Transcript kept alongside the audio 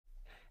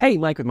Hey,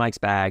 Mike with Mike's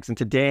Bags, and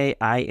today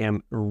I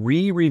am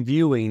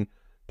re-reviewing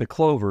the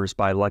Clovers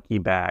by Lucky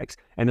Bags.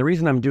 And the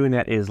reason I'm doing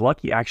that is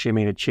Lucky actually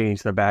made a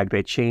change to the bag.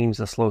 They changed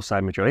the slow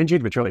side material. They didn't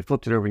change the material, they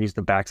flipped it over and used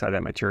the back side of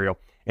that material.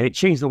 And it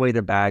changed the way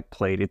the bag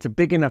played. It's a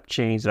big enough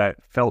change that I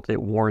felt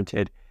it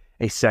warranted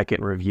a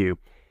second review.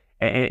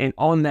 And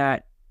on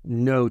that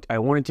note, I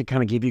wanted to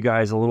kind of give you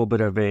guys a little bit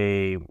of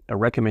a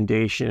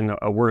recommendation,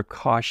 a word of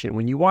caution.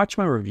 When you watch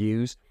my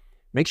reviews,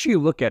 make sure you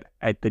look at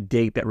the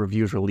date that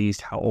review is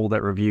released, how old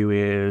that review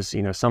is.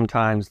 You know,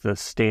 sometimes the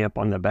stamp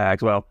on the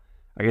bags, well,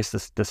 I guess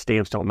the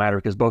stamps don't matter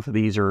because both of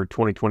these are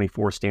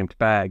 2024 stamped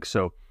bags,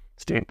 so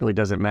stamp really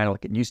doesn't matter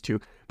like it used to.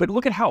 But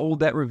look at how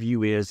old that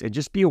review is, and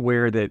just be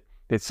aware that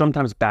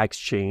sometimes bags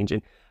change.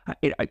 And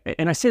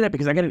I say that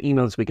because I got an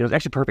email this week, and it was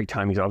actually perfect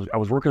timing. I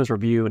was working on this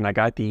review, and I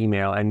got the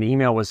email, and the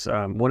email was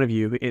one of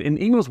you, and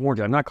the email was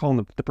warranted. I'm not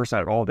calling the person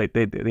out at all. They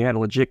had a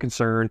legit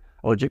concern,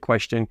 a legit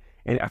question,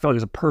 and I felt like it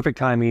was a perfect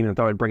timing, and I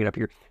thought I'd bring it up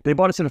here. They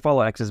bought a set of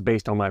Fallout X's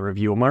based on my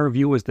review. My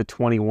review was the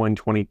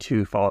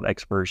 21-22 Fallout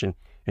X version,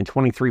 and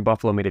 23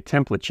 Buffalo made a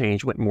template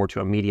change, went more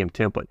to a medium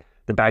template.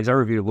 The bags I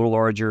reviewed, a little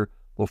larger,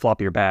 a little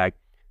floppier bag.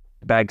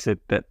 The bags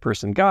that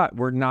person got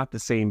were not the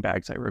same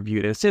bags I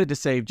reviewed. And I said it to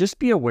say, just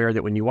be aware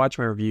that when you watch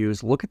my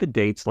reviews, look at the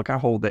dates, look how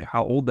old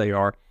they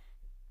are.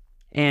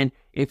 And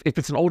if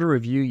it's an older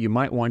review, you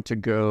might want to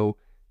go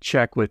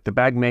check with the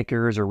bag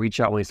makers or reach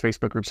out with these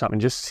Facebook groups, something,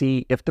 and just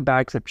see if the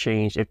bags have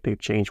changed, if they've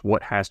changed,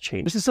 what has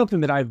changed. This is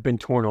something that I've been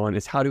torn on,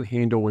 is how to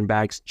handle when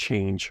bags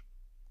change.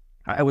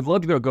 I would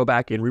love to be able to go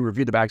back and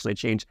re-review the bags when they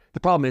change. The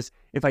problem is,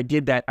 if I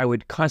did that, I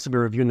would constantly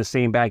be reviewing the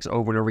same bags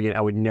over and over again.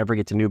 I would never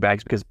get to new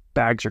bags because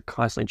bags are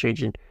constantly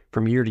changing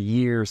from year to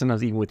year,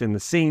 sometimes even within the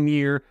same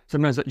year,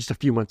 sometimes just a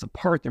few months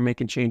apart, they're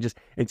making changes.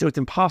 And so it's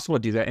impossible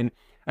to do that. And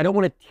I don't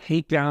want to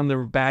take down the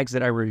bags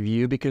that I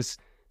review because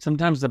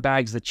sometimes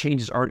the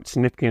changes aren't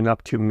significant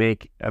enough to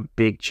make a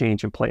big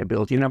change in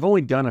playability. And I've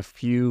only done a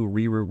few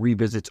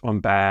revisits on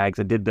bags.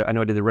 I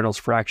know I did the Reynolds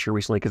Fracture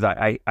recently because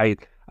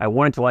I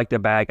wanted to like the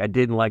bag. I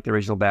didn't like the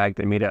original bag.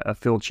 They made a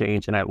fill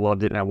change and I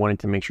loved it, and I wanted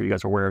to make sure you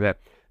guys are aware of that.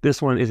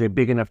 This one is a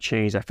big enough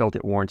change. I felt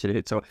it warranted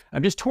it. So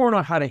I'm just torn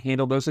on how to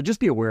handle those. So just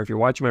be aware, if you're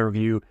watching my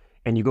review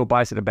and you go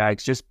buy a set of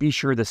bags, just be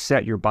sure the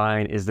set you're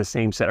buying is the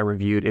same set I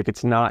reviewed. If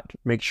it's not,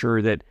 make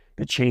sure that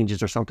the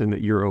changes are something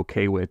that you're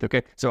okay with.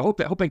 Okay, so I hope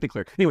I make that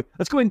clear. Anyway,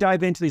 let's go ahead and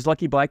dive into these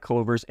Lucky Black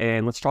Clovers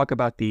and let's talk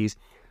about these.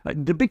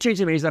 The big change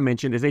they made, as I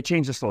mentioned, is they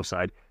changed the slow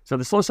side. So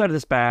the slow side of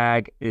this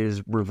bag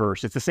is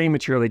reversed. It's the same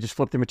material. They just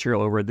flipped the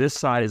material over. This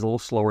side is a little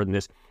slower than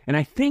this. And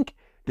I think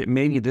that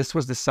maybe this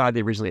was the side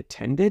they originally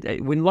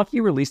intended. When Lucky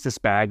released this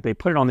bag, they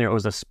put it on there. It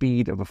was a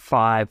speed of a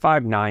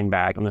 5.9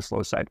 bag on the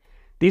slow side.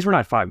 These were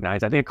not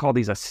 5.9s. I think I called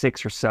these a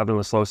 6 or 7 on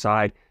the slow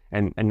side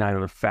and 9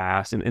 on the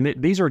fast. And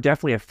these are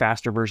definitely a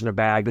faster version of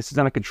bag. This is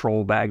not a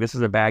control bag. This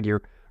is a bag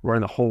you're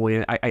running the hole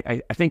in.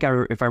 I think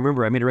if I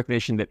remember, I made a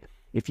recommendation that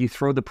if you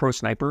throw the Pro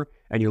Sniper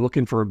and you're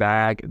looking for a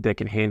bag that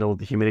can handle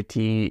the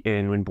humidity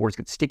and when boards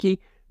get sticky,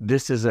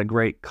 this is a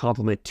great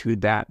complement to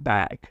that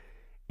bag.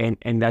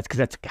 And that's because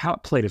that's how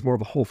it played. It's more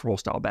of a hole-for-hole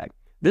style bag.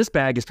 This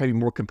bag is probably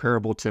more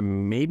comparable to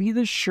maybe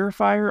the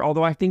Surefire,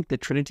 although I think the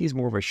Trinity is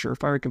more of a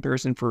Surefire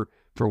comparison for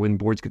when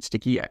boards get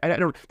sticky. I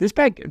don't. This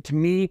bag, to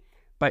me,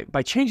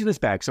 by changing this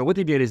bag, so what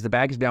they did is the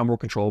bag is now more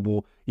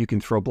controllable. You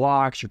can throw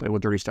blocks, you play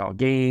with dirty style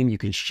game, you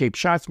can shape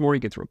shots more,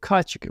 you can throw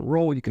cuts, you can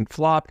roll, you can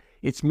flop.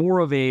 It's more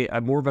of a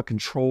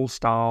control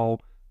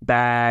style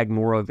bag,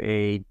 more of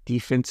a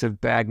defensive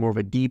bag, more of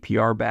a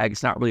DPR bag.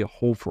 It's not really a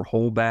hole for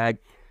hole bag.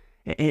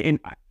 And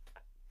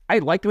I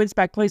like the way this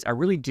bag plays. I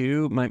really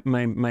do.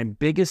 My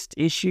biggest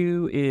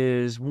issue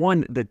is,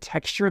 one, the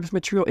texture of this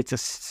material. It's a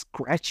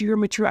scratchier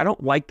material. I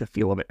don't like the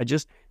feel of it.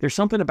 There's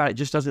something about it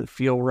just doesn't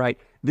feel right.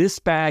 This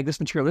bag, this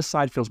material, this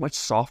side feels much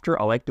softer.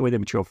 I like the way the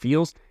material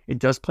feels. It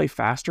does play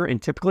faster,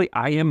 and typically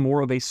I am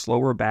more of a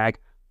slower bag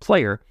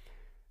player.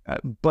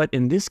 But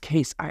in this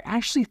case, I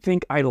actually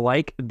think I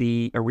like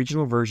the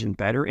original version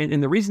better.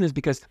 And the reason is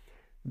because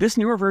this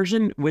newer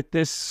version with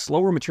this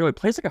slower material, it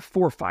plays like a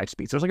 4 or 5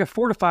 speed. So it's like a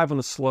 4 to 5 on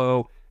the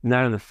slow,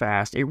 9 on the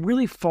fast. It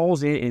really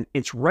falls in, and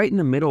it's right in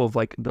the middle of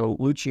like the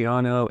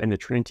Luciano and the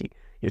Trinity.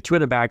 You know, two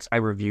of the bags I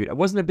reviewed. I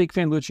wasn't a big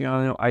fan of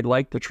Luciano. I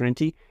liked the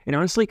Trinity. And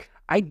honestly,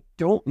 I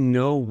don't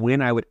know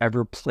when I would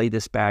ever play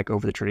this bag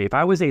over the Trinity. If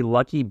I was a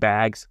Lucky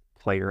Bags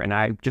player and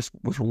I just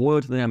was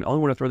loyal to them, I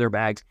only want to throw their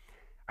bags,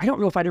 I don't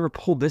know if I'd ever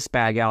pull this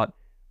bag out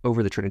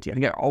over the Trinity. I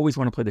think I always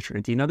want to play the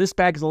Trinity. Now, this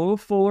bag is a little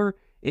fuller.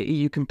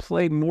 You can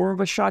play more of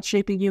a shot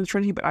shaping game of the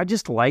Trinity, but I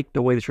just like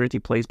the way the Trinity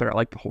plays better. I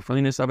like the hole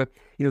friendliness of it.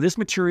 You know, this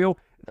material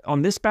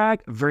on this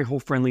bag, very hole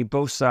friendly,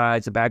 both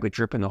sides, the bag would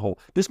drip in the hole.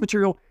 This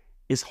material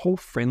is hole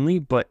friendly,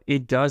 but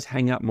it does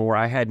hang up more.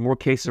 I had more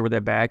cases where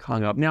that bag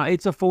hung up. Now,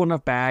 it's a full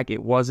enough bag.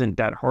 It wasn't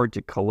that hard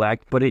to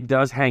collect, but it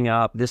does hang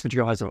up. This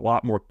material has a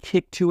lot more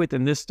kick to it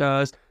than this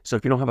does. So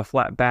if you don't have a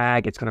flat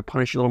bag, it's going to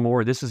punish you a little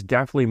more. This is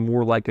definitely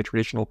more like a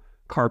traditional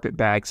carpet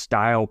bag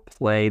style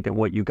play than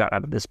what you got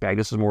out of this bag.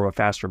 This is more of a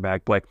faster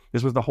bag play.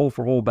 This was the hole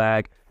for hole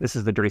bag. This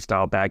is the dirty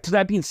style bag. So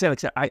that being said, like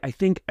I said, I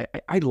think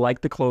I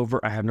like the Clover.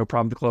 I have no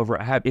problem with the Clover.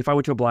 If I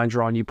went to a blind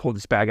draw and you pulled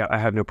this bag out, I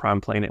have no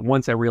problem playing it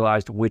once I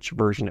realized which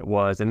version it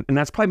was. And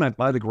that's probably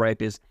my other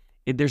gripe is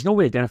there's no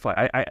way to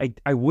identify.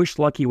 I wish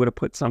Lucky would have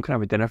put some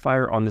kind of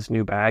identifier on this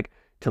new bag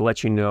to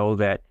let you know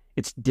that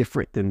it's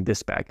different than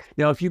this bag.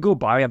 Now, if you go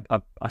buy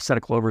a set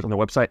of Clovers on the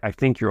website, I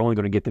think you're only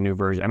going to get the new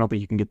version. I don't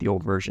think you can get the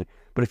old version.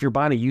 But if you're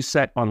buying a used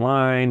set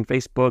online,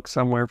 Facebook,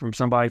 somewhere from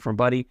somebody, from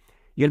Buddy,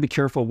 you got to be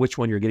careful which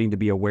one you're getting to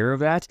be aware of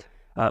that.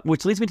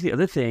 Which leads me to the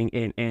other thing,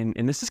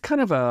 and this is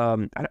kind of I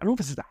don't know if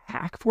this is a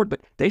hack for it,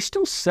 but they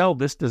still sell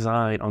this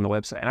design on the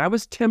website. And I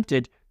was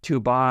tempted to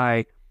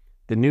buy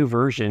the new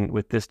version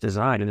with this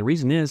design. And the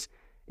reason is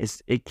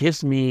it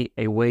gives me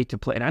a way to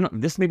play. And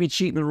this may be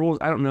cheating the rules.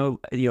 I don't know.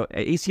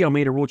 ACL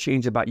made a rule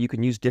change about you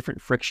can use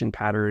different friction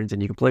patterns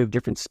and you can play with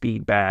different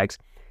speed bags.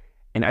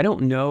 And I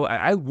don't know.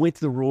 I went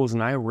to the rules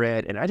and I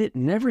read, and I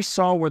never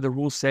saw where the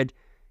rules said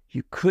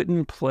you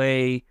couldn't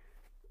play.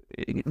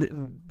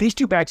 These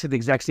two bags have the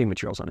exact same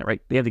materials on there,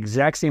 right? They have the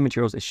exact same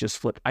materials. It's just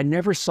flipped. I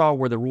never saw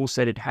where the rule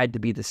said it had to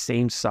be the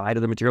same side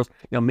of the materials.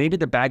 Now, maybe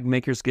the bag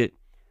makers get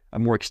a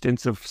more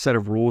extensive set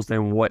of rules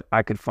than what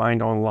I could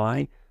find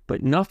online,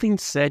 but nothing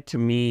said to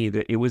me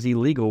that it was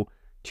illegal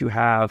to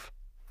have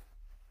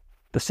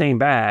the same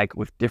bag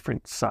with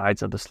different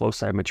sides of the slow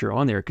side material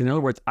on there. Because in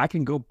other words, I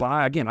can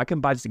buy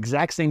this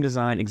exact same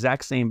design,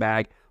 exact same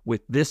bag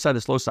with this side of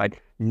the slow side.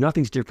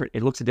 Nothing's different.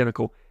 It looks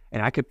identical.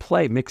 And I could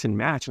play mix and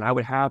match, and I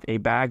would have a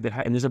bag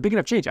that and there's a big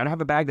enough change. I'd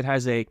have a bag that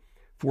has a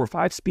 4 or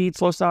 5 speed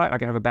slow side. I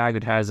can have a bag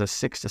that has a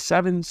 6 to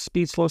 7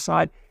 speed slow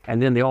side,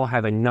 and then they all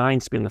have a 9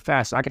 speed in the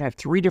fast. So I can have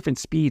 3 different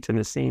speeds in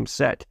the same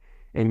set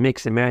and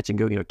mix and match and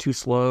go, 2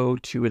 slow,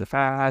 2 of the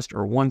fast,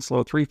 or 1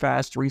 slow, 3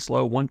 fast, 3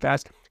 slow, 1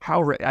 fast.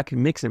 However, I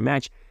can mix and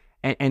match.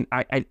 And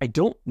I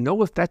don't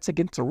know if that's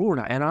against the rule or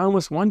not. And I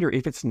almost wonder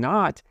if it's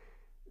not,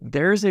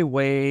 there's a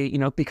way,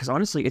 because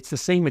honestly, it's the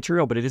same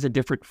material, but it is a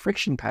different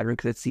friction pattern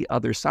because it's the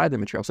other side of the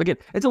material. So again,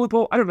 it's a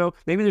loophole. I don't know.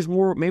 Maybe there's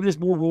more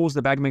rules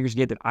the bag makers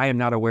get that I am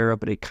not aware of,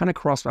 but it kind of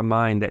crossed my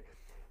mind that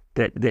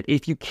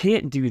if you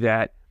can't do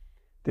that,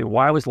 then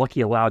why was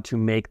Lucky allowed to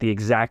make the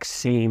exact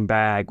same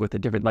bag with a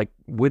different,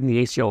 wouldn't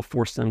the ACL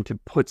force them to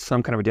put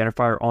some kind of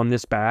identifier on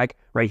this bag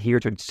right here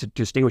to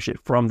distinguish it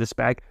from this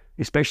bag,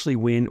 especially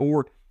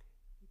or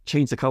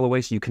change the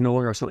colorway so you can no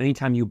longer, so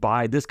anytime you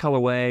buy this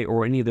colorway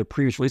or any of the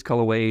previous release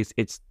colorways,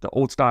 it's the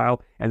old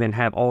style, and then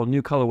have all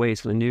new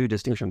colorways for the new,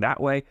 distinction that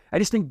way. I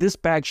just think this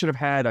bag should have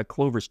had a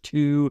Clovers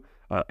 2,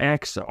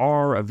 X, a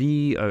R, a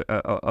V,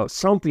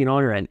 something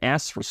on there, an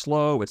S for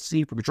slow, a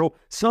C for control,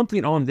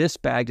 something on this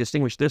bag to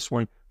distinguish this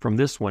one from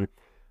this one.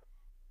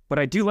 But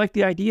I do like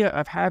the idea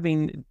of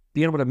being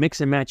able to mix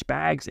and match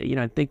bags,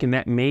 thinking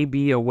that may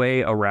be a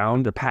way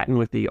around the patent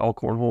with the all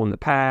cornhole and the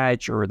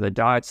patch or the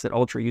dots that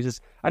Ultra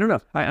uses. I don't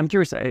know. I'm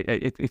curious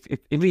if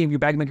any of you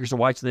bag makers are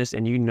watching this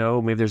and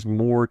maybe there's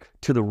more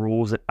to the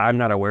rules that I'm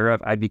not aware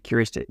of. I'd be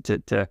curious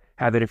to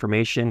have that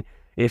information.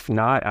 If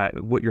not,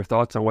 what your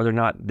thoughts on whether or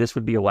not this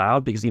would be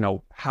allowed? Because,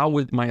 how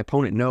would my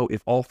opponent know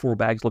if all 4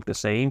 bags look the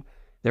same?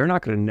 They're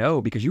not going to know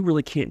because you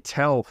really can't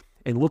tell.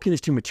 And looking at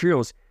these two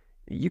materials,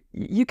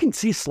 you can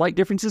see slight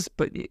differences,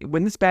 but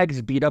when this bag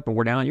is beat up and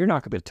we're down, you're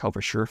not going to be able to tell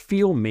for sure.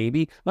 Feel,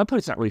 maybe. My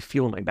opponent's not really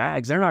feeling my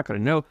bags. They're not going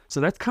to know.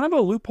 So that's kind of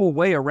a loophole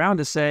way around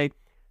to say,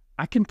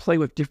 I can play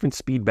with different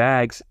speed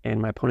bags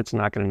and my opponent's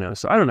not going to know.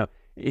 So I don't know.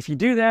 If you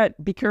do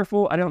that, be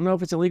careful. I don't know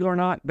if it's illegal or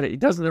not, but it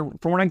doesn't,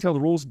 from what I can tell,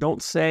 the rules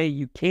don't say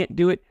you can't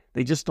do it.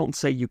 They just don't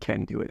say you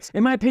can do it.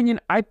 In my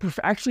opinion, I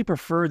actually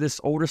prefer this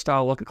older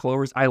style look at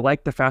Clovers. I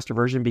like the faster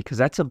version because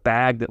that's a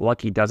bag that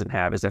Lucky doesn't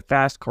have. It's a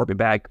fast carpet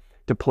bag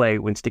to play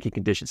when sticky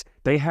conditions.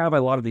 They have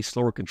a lot of these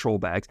slower control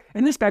bags,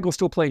 and this bag will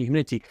still play in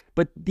humidity.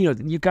 But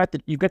you've got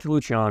the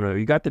Luciano,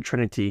 you got the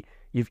Trinity,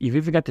 you've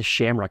even got the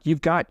Shamrock.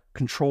 You've got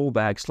control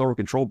bags, slower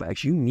control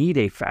bags. You need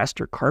a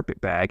faster carpet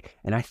bag,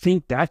 and I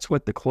think that's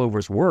what the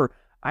Clovers were.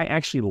 I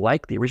actually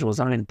like the original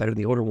design better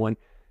than the older one.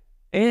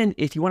 And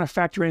if you want to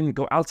factor in,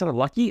 go outside of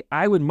Lucky,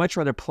 I would much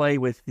rather play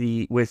with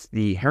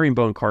the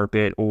herringbone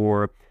carpet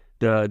or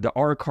the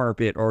R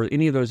carpet or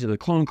any of those, the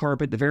clone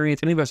carpet, the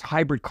variants, any of those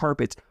hybrid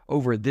carpets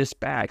over this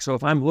bag. So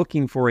if I'm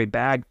looking for a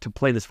bag to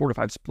play this 4 to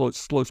 5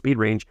 slow speed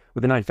range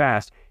with a 9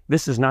 fast,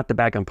 this is not the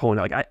bag I'm pulling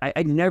out.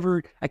 I can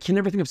never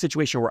think of a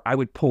situation where I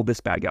would pull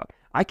this bag out.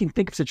 I can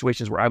think of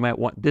situations where I might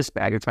want this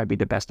bag, which might be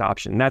the best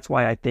option. And that's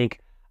why I think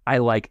I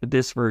like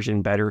this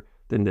version better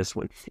than this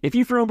one. If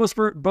you've thrown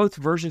both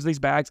versions of these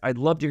bags, I'd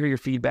love to hear your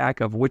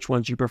feedback of which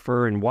ones you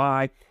prefer and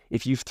why.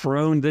 If you've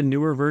thrown the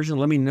newer version,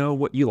 let me know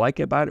what you like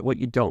about it, what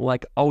you don't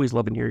like. Always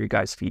love to hear your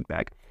guys'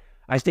 feedback.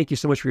 I thank you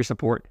so much for your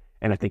support,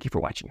 and I thank you for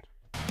watching.